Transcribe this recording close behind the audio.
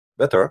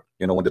better,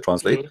 when they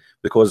translate,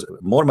 because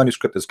more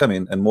manuscript is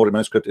coming and more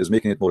manuscript is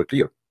making it more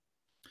clear.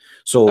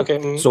 So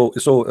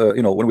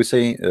when we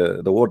say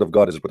the word of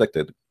God is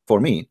protected, for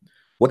me,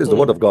 what is the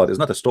word of God is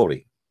not a story.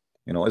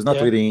 It's not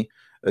really,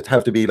 it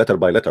have to be letter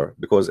by letter,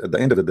 because at the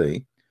end of the day,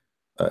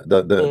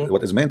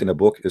 what is meant in a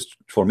book is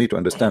for me to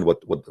understand what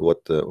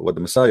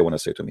the Messiah want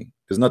to say to me.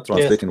 Is not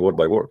translating word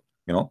by word.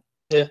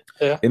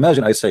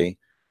 Imagine I say,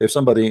 if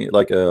somebody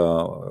like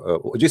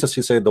Jesus,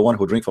 he said, the one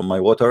who drink from my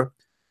water,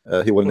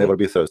 he will never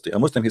be thirsty. A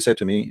Muslim, he said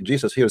to me,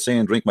 Jesus here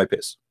saying, drink my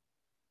piss.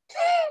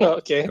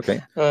 Okay.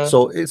 So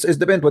it's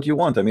depends what you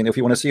want. I mean, if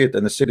you want to see it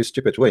in a silly,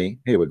 stupid way,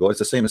 here we go.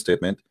 It's the same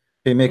statement.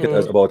 He make it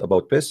as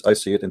about piss. I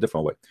see it in a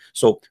different way.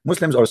 So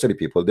Muslims are silly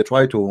people. They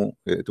try to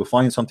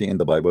find something in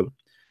the Bible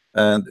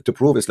and to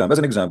prove Islam. As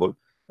an example,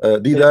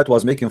 Didat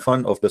was making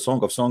fun of the Song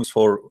of Songs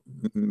for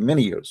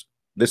many years.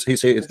 This, he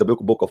say, it's the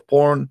book of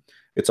porn.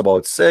 It's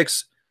about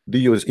sex. Do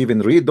you even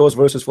read those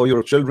verses for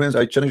your children?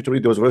 I challenge you to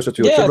read those verses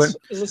to your children.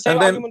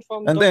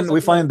 And then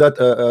we find that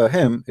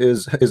him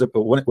is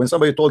when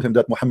somebody told him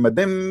that muhammd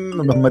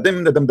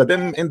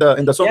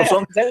in the Song of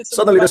Songs,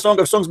 suddenly the Song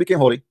of Songs became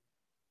holy.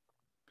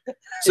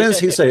 Since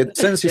he said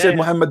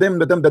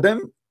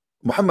muhammd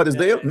Muhammad is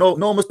there.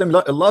 No Muslim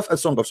laugh at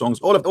Song of Songs.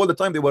 All the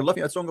time they were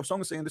laughing at Song of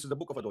Songs, saying this is the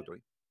book of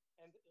adultery.